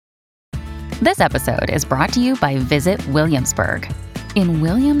This episode is brought to you by Visit Williamsburg. In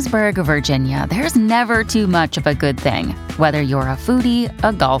Williamsburg, Virginia, there's never too much of a good thing. Whether you're a foodie,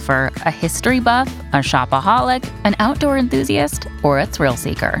 a golfer, a history buff, a shopaholic, an outdoor enthusiast, or a thrill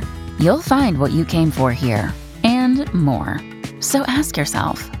seeker, you'll find what you came for here and more. So ask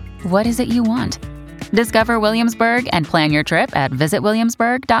yourself, what is it you want? Discover Williamsburg and plan your trip at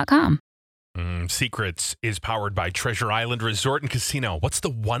visitwilliamsburg.com. Secrets is powered by Treasure Island Resort and Casino. What's the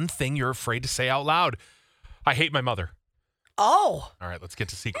one thing you're afraid to say out loud? I hate my mother. Oh. All right, let's get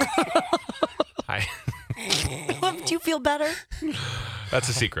to secrets. Do you feel better? That's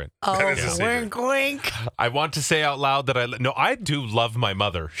a secret. Oh, That is a secret. wink, wink. I want to say out loud that I do love my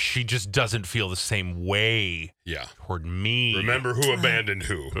mother. She just doesn't feel the same way Yeah. toward me. Remember who abandoned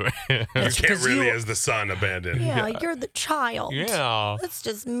who. You can't 'cause really, you- as the son, abandon. Yeah, you're the child. Yeah. That's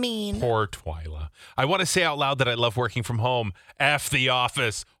just mean. Poor Twyla. I want to say out loud that I love working from home. F the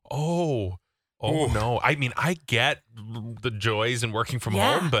office. Oh Ooh. no. I mean, I get the joys in working from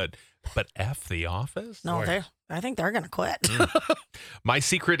Yeah. home, but F the office? No, Boy. I think they're going to quit. My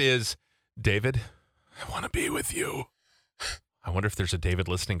secret is, David, I want to be with you. I wonder if there's a David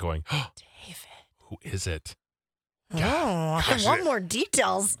listening going, oh, David. who is it? Oh, I Gosh, want more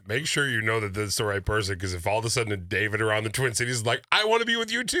details. Make sure you know that this is the right person, because if all of a sudden a David around the Twin Cities is like, I want to be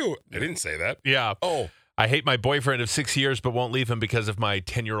with you too. I didn't say that. Yeah. Oh. I hate my boyfriend of 6 years, but won't leave him because of my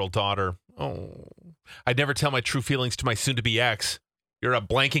 10-year-old daughter. Oh. I'd never tell my true feelings to my soon-to-be ex. You're a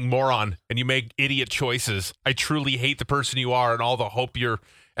blanking moron, and you make idiot choices. I truly hate the person you are, and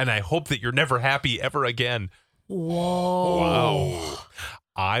I hope that you're never happy ever again. Whoa. Wow.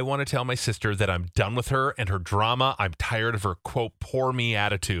 I want to tell my sister that I'm done with her and her drama. I'm tired of her, quote, poor me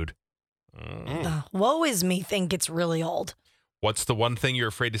attitude. Woe is me thing gets really old. What's the one thing you're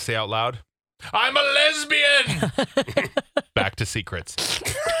afraid to say out loud? I'm a lesbian! Back to secrets.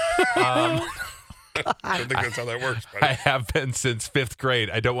 I don't think that's how that works. Buddy. I have been since 5th grade.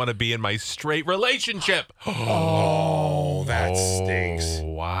 I don't want to be in my straight relationship. Oh, that stinks.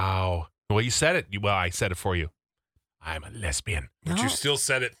 Wow. Well, you said it. Well, I said it for you. I'm a lesbian. But No. you still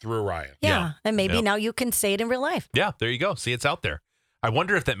said it through Ryan. Yeah. And maybe Yep. now you can say it in real life. Yeah, there you go. See, it's out there. I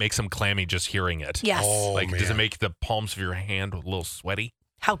wonder if that makes them clammy just hearing it. Yes. Oh, Like, does it man. make the palms of your hand a little sweaty?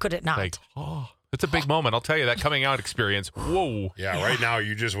 How could it not? Like, oh, it's a big moment. I'll tell you, that coming out experience. Whoa. Yeah, right now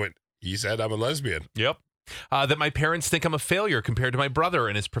you just went, he said I'm a lesbian. Yep. That my parents think I'm a failure compared to my brother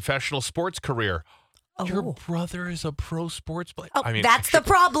in his professional sports career. Your Oh. brother is a pro sports player. Oh, that's the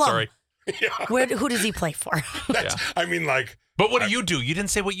problem. Sorry. Yeah. Who does he play for? That's, I mean, like, But what do you do? You didn't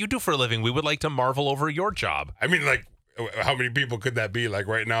say what you do for a living. We would like to marvel over your job. how many people could that be? Like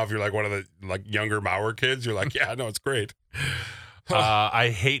right now, if you're like one of the like younger Mauer kids, you're like, yeah, no, it's great. I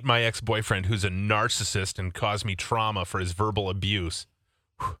hate my ex-boyfriend who's a narcissist and caused me trauma for his verbal abuse.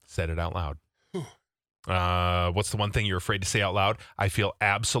 Whew, said it out loud. What's the one thing you're afraid to say out loud? I feel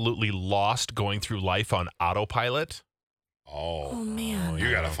absolutely lost going through life on autopilot. Oh, man.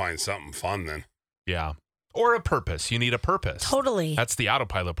 You got to find something fun then. Yeah. Or a purpose. You need a purpose. Totally. That's the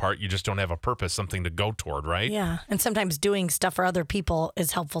autopilot part. You just don't have a purpose, something to go toward, right? Yeah. And sometimes doing stuff for other people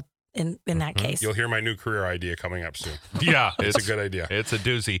is helpful in that case. You'll hear my new career idea coming up soon. Yeah. It's a good idea. It's a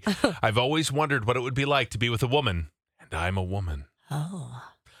doozy. I've always wondered what it would be like to be with a woman, and I'm a woman. Oh.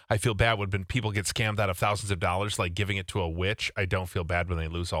 I feel bad when people get scammed out of thousands of dollars, like giving it to a witch. I don't feel bad when they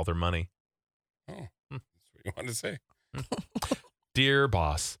lose all their money. That's what you wanted to say. Dear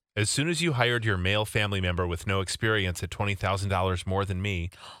boss, as soon as you hired your male family member with no experience at $20,000 more than me,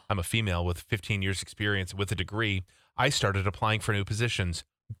 I'm a female with 15 years experience with a degree, I started applying for new positions.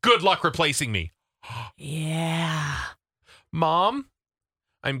 Good luck replacing me. Yeah. Mom,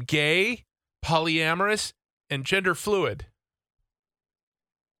 I'm gay, polyamorous, and gender fluid.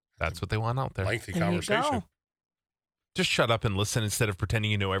 That's what they want out there. Lengthy There you conversation. go. Just shut up and listen instead of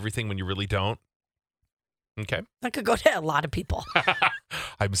pretending you know everything when you really don't. Okay. That could go to a lot of people.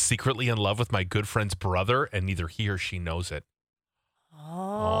 I'm secretly in love with my good friend's brother, and neither he or she knows it.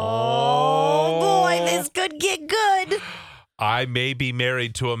 Oh, boy, this could get good. I may be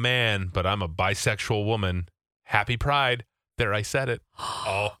married to a man, but I'm a bisexual woman. Happy Pride. There, I said it.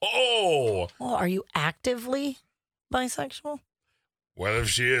 Oh. Well, are you actively bisexual? Well, if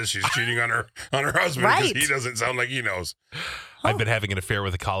she is, she's cheating on her husband because Right. he doesn't sound like he knows. I've been having an affair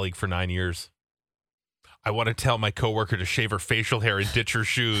with a colleague for 9 years. I want to tell my coworker to shave her facial hair and ditch her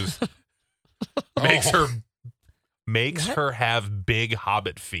shoes. Makes her have big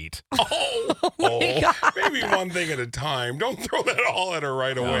hobbit feet. Oh my God. Maybe one thing at a time. Don't throw that all at her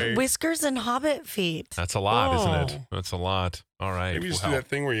right away. Whiskers and hobbit feet. That's a lot, isn't it? Oh. That's a lot. All right. Maybe just do that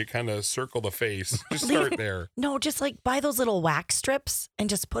thing where you kind of circle the face. Just start there. No, just like buy those little wax strips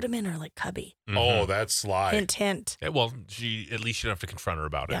and just put them in her like cubby. Oh, that's sly. Hint, hint. Well, at least you don't have to confront her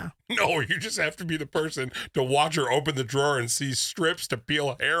about it. Yeah. No, you just have to be the person to watch her open the drawer and see strips to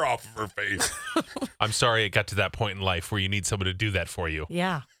peel hair off of her face. I'm sorry it got to that point in life where you need someone to do that for you.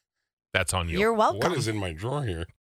 Yeah. That's on you. You're welcome. What is in my drawer here?